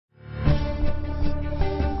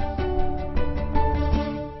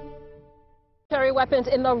military weapons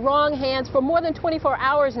in the wrong hands for more than 24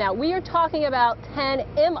 hours now. We are talking about 10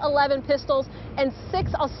 M11 pistols and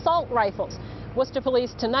 6 assault rifles. Worcester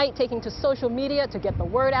police tonight taking to social media to get the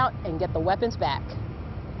word out and get the weapons back.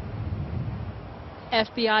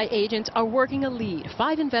 FBI agents are working a lead.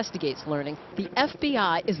 5 investigates learning the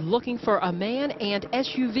FBI is looking for a man and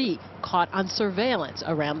SUV caught on surveillance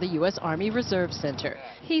around the U.S. Army Reserve Center.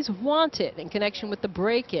 He's wanted in connection with the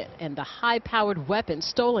break-in and the high-powered weapon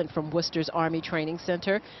stolen from Worcester's Army Training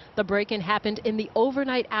Center. The break-in happened in the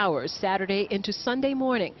overnight hours Saturday into Sunday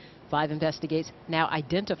morning. 5 investigates now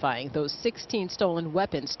identifying those 16 stolen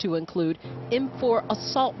weapons to include M4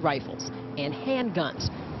 assault rifles and handguns.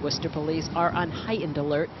 Worcester police are on heightened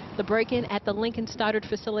alert. The break-in at the Lincoln Stoddard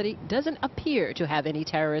facility doesn't appear to have any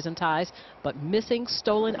terrorism ties, but missing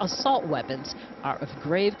stolen assault weapons are of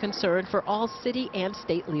grave concern for all city and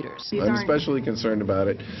state leaders. I'm especially concerned about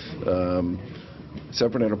it.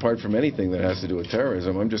 Separate and apart from anything that has to do with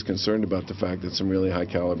terrorism, I'm just concerned about the fact that some really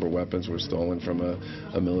high-caliber weapons were stolen from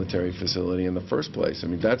a military facility in the first place. I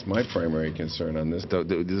mean, that's my primary concern on this.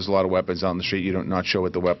 There's a lot of weapons on the street. You don't not sure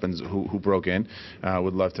what the weapons, who broke in.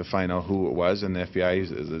 Would love to find out who it was, and the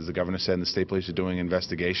FBI, as the governor said, and the state police are doing an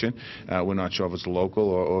investigation. We're not sure if it's local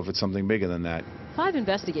or if it's something bigger than that. 5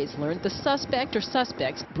 investigators learned the suspect or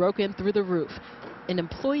suspects broke in through the roof. An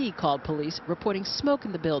employee called police reporting smoke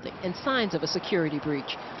in the building and signs of a security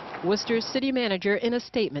breach. Worcester's city manager in a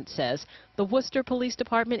statement says the Worcester Police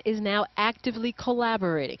Department is now actively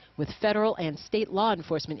collaborating with federal and state law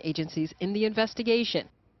enforcement agencies in the investigation.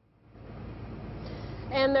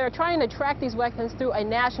 And they're trying to track these weapons through a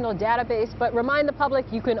national database, but remind the public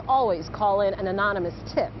you can always call in an anonymous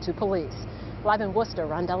tip to police. Live in Worcester,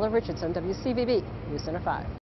 Rondella Richardson, WCVB News Center 5.